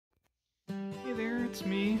it's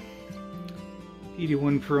me,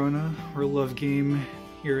 PD1 Piranha, or Love Game,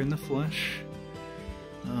 here in the flesh.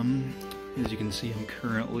 As you can see, I'm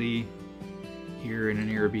currently here in an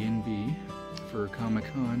Airbnb for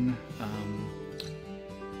Comic-Con.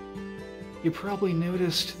 You probably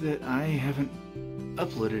noticed that I haven't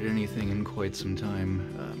uploaded anything in quite some time.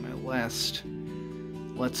 My last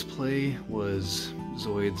Let's Play was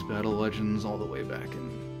Zoids Battle Legends all the way back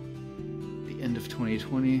in the end of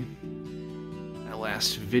 2020. My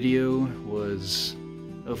last video was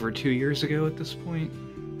over 2 years ago at this point.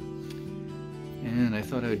 And I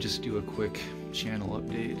thought I would just do a quick channel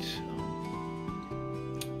update.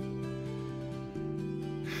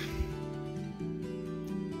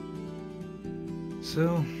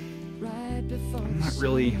 So, I'm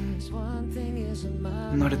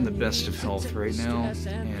not in the best of health right now,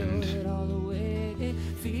 and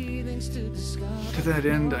to that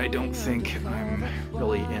end, I don't think I'm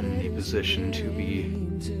really in the position to be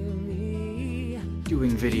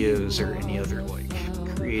doing videos or any other, like,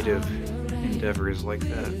 creative endeavors like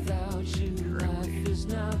that currently.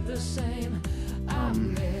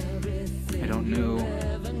 I don't know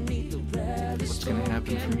what's gonna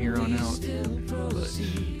happen from here on out, but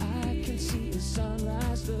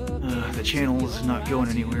the channel is not going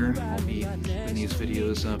anywhere. I'll be keeping these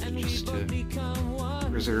videos up just to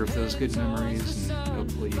preserve those good memories, and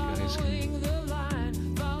hopefully you guys can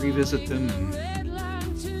revisit them and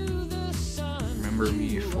remember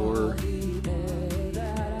me for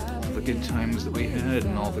all the good times that we had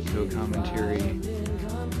and all the co-commentary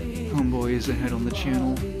homeboys I had on the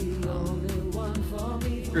channel.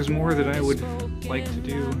 There's more that I would like to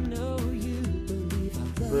do,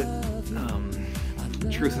 but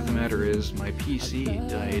truth of the matter is my PC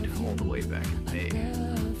died all the way back in May.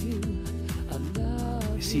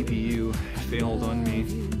 My CPU failed on me,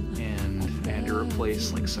 and I had to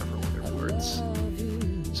replace like several other parts.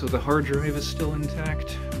 So the hard drive is still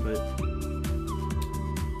intact, but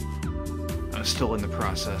I'm still in the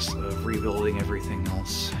process of rebuilding everything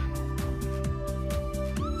else.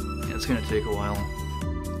 It's gonna take a while.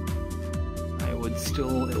 I would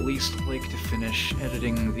still at least like to finish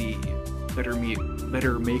editing the Better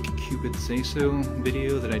Make Cupid Say So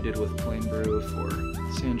video that I did with Planebro for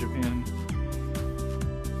Sanjapan,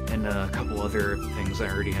 and a couple other things I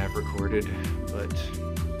already have recorded, but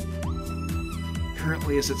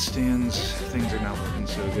currently as it stands, things are not looking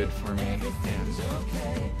so good for me, and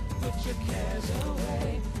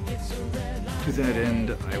to that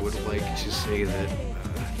end, I would like to say that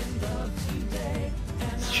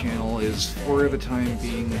this channel is, for the time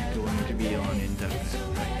being, going to be on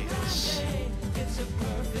indefinite hiatus.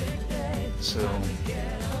 So,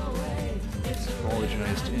 I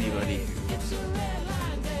apologize to anybody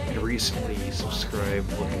who had recently subscribed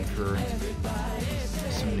looking for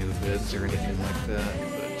some new vids or anything like that,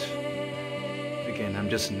 but again, I'm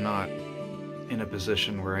just not in a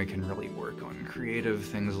position where I can really work on creative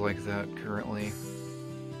things like that currently.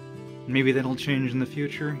 Maybe that'll change in the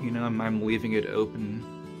future, you know, I'm leaving it open.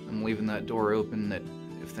 I'm leaving that door open that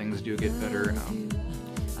if things do get better,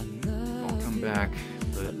 I'll come back,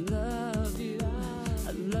 but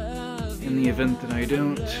in the event that I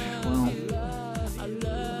don't, well,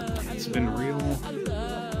 it's been real.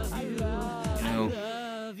 You know,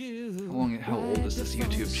 how old is this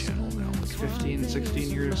YouTube channel now? Like 15, 16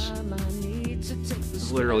 years?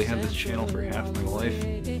 I've literally had this channel for half my life.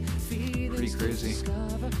 Pretty crazy.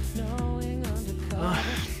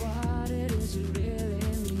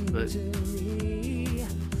 But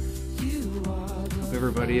hope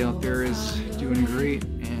everybody out there is doing great,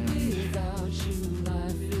 and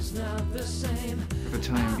for the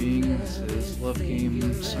time being, this is Love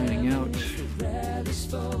Game signing out.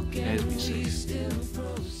 Guys, be safe.